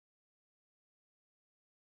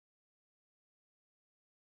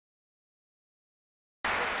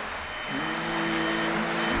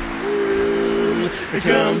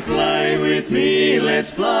Come fly with me,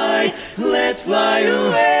 let's fly away.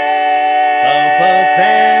 Up, up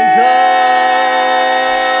and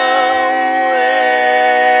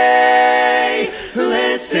away.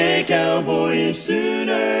 Let's take our voyage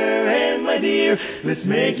sooner, and my dear, let's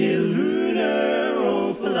make it lunar.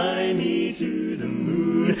 Oh, fly me to the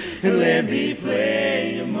moon, and let me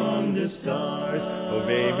play among the stars. Oh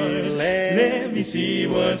baby, let me see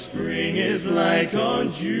what spring is like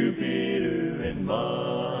on Jupiter and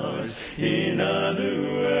Mars. In other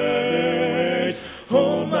words,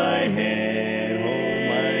 hold my hand, hold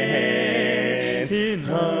my hand. In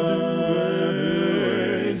other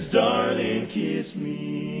words, darling, kiss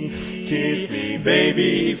me,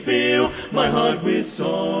 baby, fill my heart with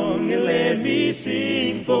song, and let me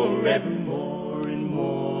sing forevermore and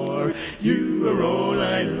more. You are all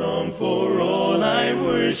I long for, all I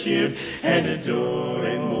worship and adore,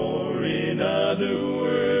 and more. In other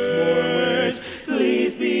words,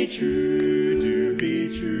 please be true, do be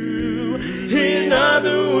true. In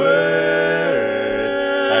other words,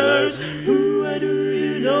 I love you, I do,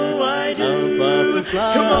 you know I do.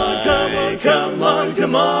 Come on, come on, come on,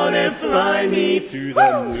 come on, and fly me to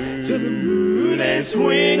the moon and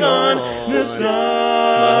swing on the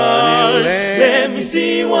stars. Let me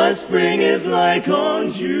see what spring is like on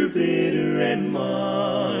Jupiter and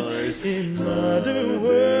Mars. In other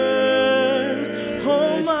words,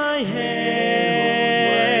 hold my hand.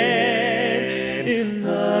 In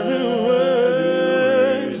other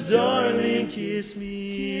words, darling, kiss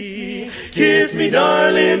me. Kiss me,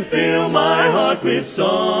 darling, fill my heart with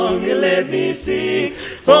song, and let me sing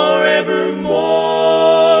forevermore.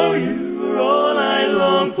 You are all I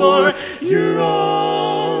long for, you're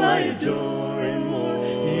all I adore, and more.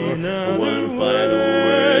 One final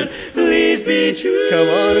word, please be true. come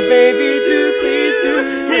on, baby, do, please do.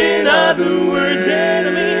 In other words, and I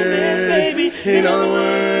mean this, baby. In other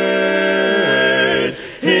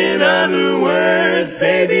words,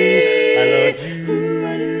 baby,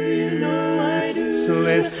 I love you. So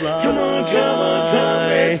let's fly. Come on, come on, come,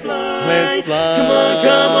 let's fly. Let's fly. Come on,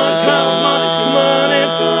 come on.